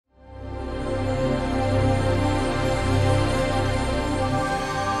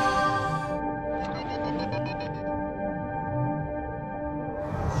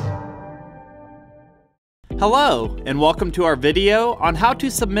Hello, and welcome to our video on how to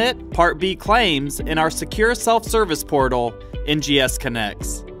submit Part B claims in our secure self-service portal,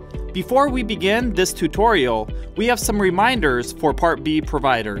 NGSConnex. Before we begin this tutorial, we have some reminders for Part B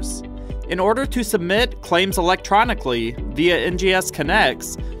providers. In order to submit claims electronically via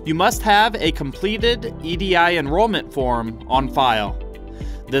NGSConnex, you must have a completed Edi Enrollment Form on file.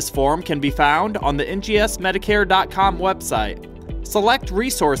 This form can be found on the NGSMedicare.com website. Select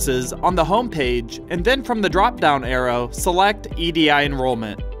Resources on the home page, and then from the drop-down arrow, select Edi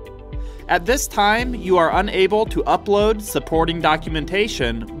Enrollment. At this time, you are unable to upload supporting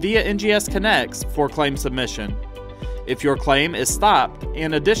documentation via NGSConnex for claim submission. If your claim is stopped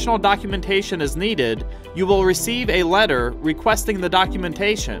and additional documentation is needed, you will receive a letter requesting the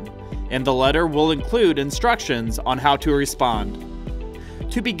documentation, and the letter will include instructions on how to respond.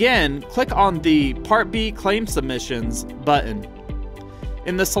 To begin, click on the Part B Claim Submissions button.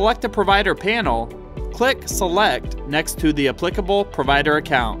 In the Select a Provider panel, click Select next to the applicable provider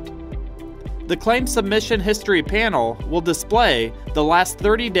account. The Claim Submission History panel will display the last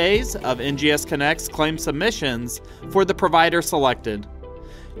 30 days of NGSConnex claim submissions for the provider selected.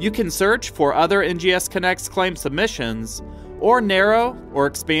 You can search for other NGSConnex claim submissions, or narrow or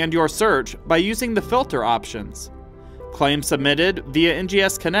expand your search by using the filter options. Claims submitted via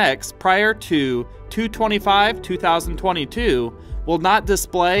NGSConnex prior to 2/25/2022 will not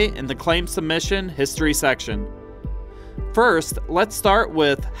display in the Claim Submission History section. First, let's start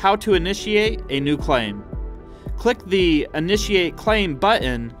with how to initiate a new claim. Click the Initiate Claim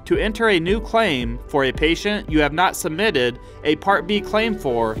button to enter a new claim for a patient you have not submitted a Part B claim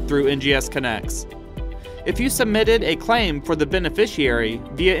for through NGSConnex. If you submitted a claim for the beneficiary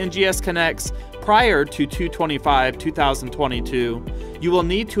via NGSConnex prior to 2/25/2022, you will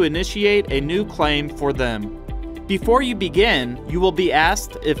need to initiate a new claim for them. Before you begin, you will be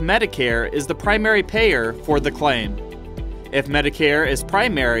asked if Medicare is the primary payer for the claim. If Medicare is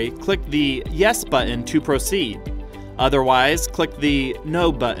primary, click the Yes button to proceed. Otherwise, click the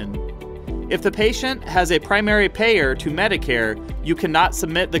No button. If the patient has a primary payer to Medicare, you cannot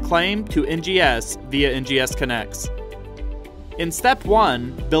submit the claim to NGS via NGSConnex. In Step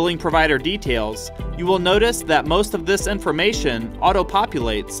 1, Billing Provider Details, you will notice that most of this information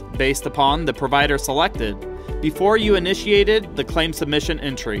auto-populates based upon the provider selected before you initiated the claim submission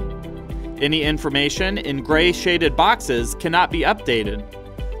entry. Any information in gray shaded boxes cannot be updated.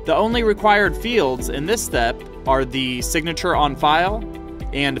 The only required fields in this step are the signature on file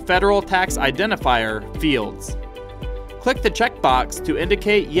and federal tax identifier fields. Click the checkbox to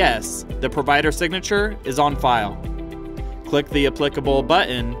indicate yes, the provider signature is on file. Click the applicable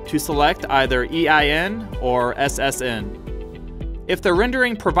button to select either EIN or SSN. If the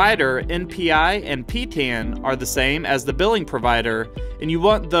rendering provider NPI and PTAN are the same as the billing provider and you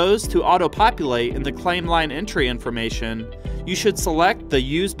want those to auto-populate in the claim line entry information, you should select the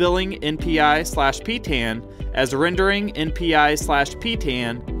Use Billing NPI/PTAN as Rendering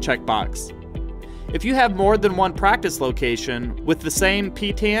NPI/PTAN checkbox. If you have more than one practice location with the same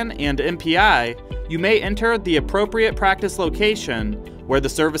PTAN and NPI, you may enter the appropriate practice location where the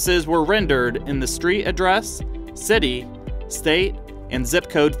services were rendered in the street address, city, state, and zip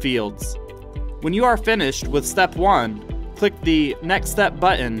code fields. When you are finished with Step 1, click the Next Step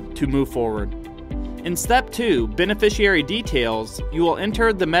button to move forward. In Step 2, Beneficiary Details, you will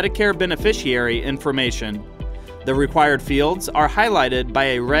enter the Medicare Beneficiary information. The required fields are highlighted by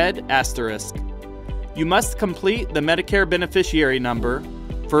a red asterisk. You must complete the Medicare Beneficiary number,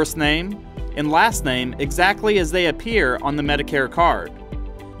 first name, and last name exactly as they appear on the Medicare card.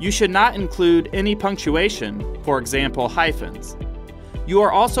 You should not include any punctuation, for example, hyphens. You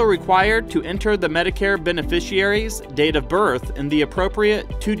are also required to enter the Medicare beneficiary's date of birth in the appropriate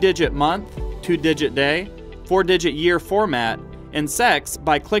 2-digit month, 2-digit day, 4-digit year format, and sex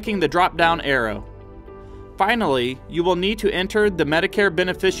by clicking the drop-down arrow. Finally, you will need to enter the Medicare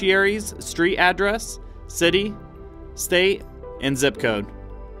beneficiary's street address, city, state, and zip code.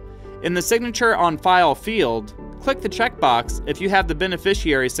 In the Signature on File field, click the checkbox if you have the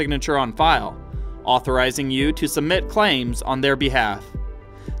beneficiary signature on file, authorizing you to submit claims on their behalf.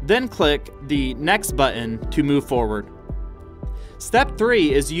 Then click the Next button to move forward. Step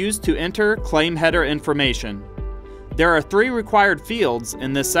 3 is used to enter claim header information. There are 3 required fields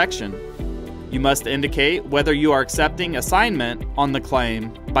in this section. You must indicate whether you are accepting assignment on the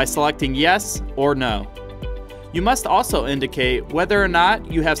claim by selecting Yes or No. You must also indicate whether or not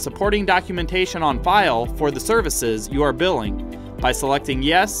you have supporting documentation on file for the services you are billing by selecting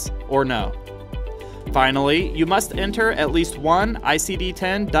Yes or No. Finally, you must enter at least one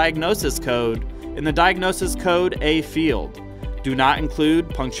ICD-10 diagnosis code in the Diagnosis Code A field. Do not include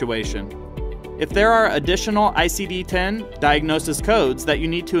punctuation. If there are additional ICD-10 diagnosis codes that you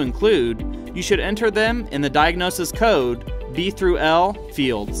need to include, you should enter them in the diagnosis code B through L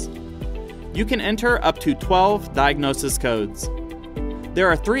fields. You can enter up to 12 diagnosis codes. There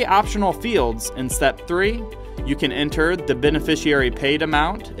are 3 optional fields in Step 3. You can enter the beneficiary paid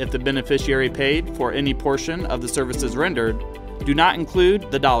amount if the beneficiary paid for any portion of the services rendered do not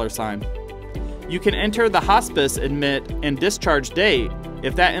include the $sign. You can enter the hospice admit and discharge date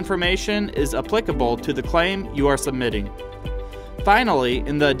if that information is applicable to the claim you are submitting. Finally,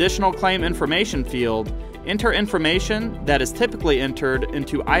 in the additional claim information field, enter information that is typically entered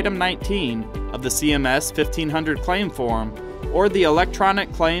into Item 19 of the CMS 1500 claim form or the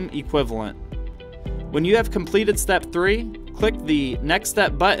electronic claim equivalent. When you have completed Step 3, click the Next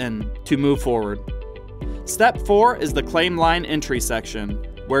Step button to move forward. Step 4 is the claim line entry section,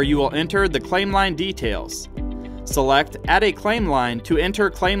 where you will enter the claim line details. Select Add a Claim Line to enter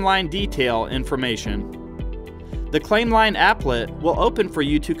claim line detail information. The claim line applet will open for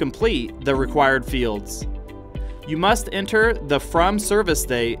you to complete the required fields. You must enter the from service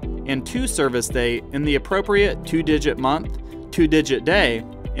date and to service date in the appropriate 2-digit month, 2-digit day,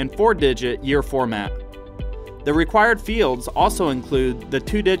 and 4-digit year format. The required fields also include the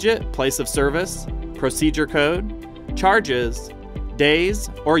 2-digit place of service, procedure code, charges, days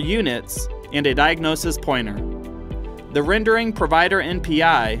or units, and a diagnosis pointer. The rendering provider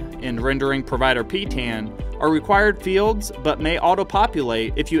NPI and rendering provider PTAN are required fields but may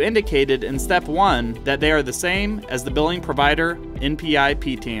auto-populate if you indicated in Step 1 that they are the same as the billing provider NPI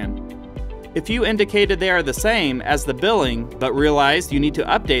PTAN. If you indicated they are the same as the billing but realized you need to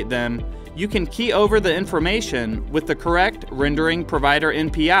update them, you can key over the information with the correct rendering provider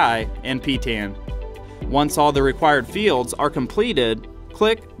NPI and PTAN. Once all the required fields are completed,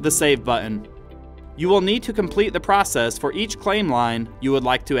 click the Save button. You will need to complete the process for each claim line you would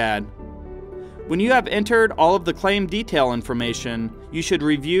like to add. When you have entered all of the claim detail information, you should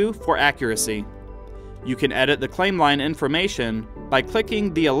review for accuracy. You can edit the claim line information by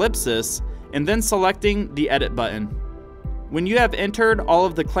clicking the ellipsis and then selecting the Edit button. When you have entered all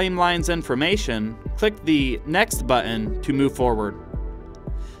of the claim line's information, click the Next button to move forward.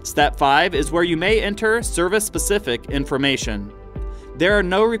 Step 5 is where you may enter service-specific information. There are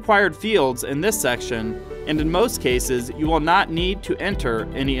no required fields in this section, and in most cases, you will not need to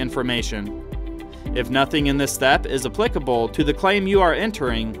enter any information. If nothing in this step is applicable to the claim you are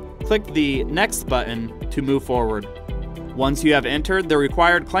entering, click the Next button to move forward. Once you have entered the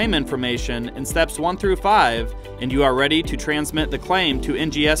required claim information in Steps 1 through 5, and you are ready to transmit the claim to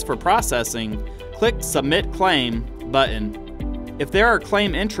NGS for processing, click Submit Claim button. If there are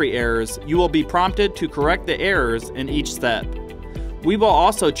claim entry errors, you will be prompted to correct the errors in each step. We will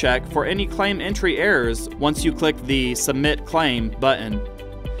also check for any claim entry errors once you click the Submit Claim button.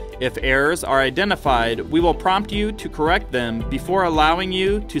 If errors are identified, we will prompt you to correct them before allowing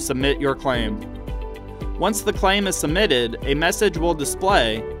you to submit your claim. Once the claim is submitted, a message will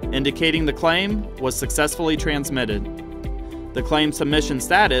display indicating the claim was successfully transmitted. The claim submission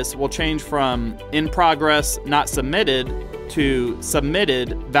status will change from In Progress Not Submitted to Submitted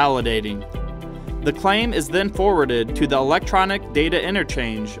Validating. The claim is then forwarded to the Electronic Data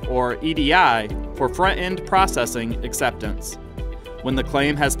Interchange, or EDI, for front-end processing acceptance. When the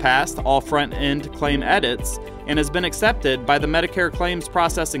claim has passed all front-end claim edits and has been accepted by the Medicare Claims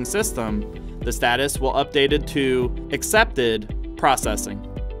Processing System, the status will update to Accepted Processing.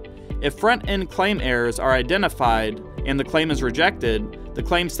 If front-end claim errors are identified and the claim is rejected, the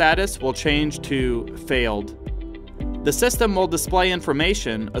claim status will change to Failed. The system will display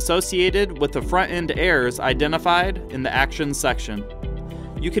information associated with the front-end errors identified in the Actions section.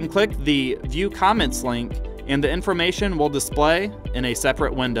 You can click the View Comments link and the information will display in a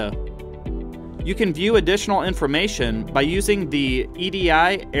separate window. You can view additional information by using the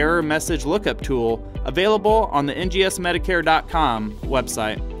EDI Error Message Lookup tool available on the NGSMedicare.com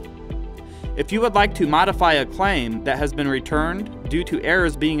website. If you would like to modify a claim that has been returned due to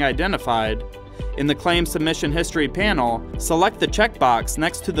errors being identified, in the Claim Submission History panel, select the checkbox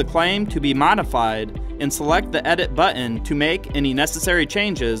next to the claim to be modified and select the Edit button to make any necessary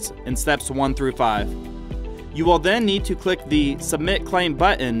changes in Steps 1 through 5. You will then need to click the Submit Claim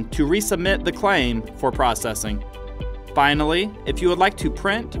button to resubmit the claim for processing. Finally, if you would like to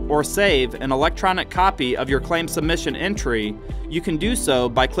print or save an electronic copy of your claim submission entry, you can do so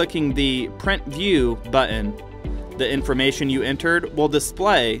by clicking the Print View button. The information you entered will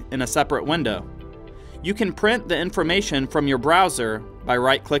display in a separate window. You can print the information from your browser by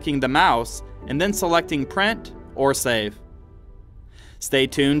right-clicking the mouse and then selecting Print or Save. Stay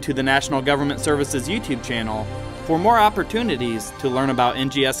tuned to the National Government Services YouTube channel for more opportunities to learn about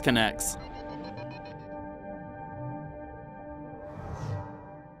NGSConnex.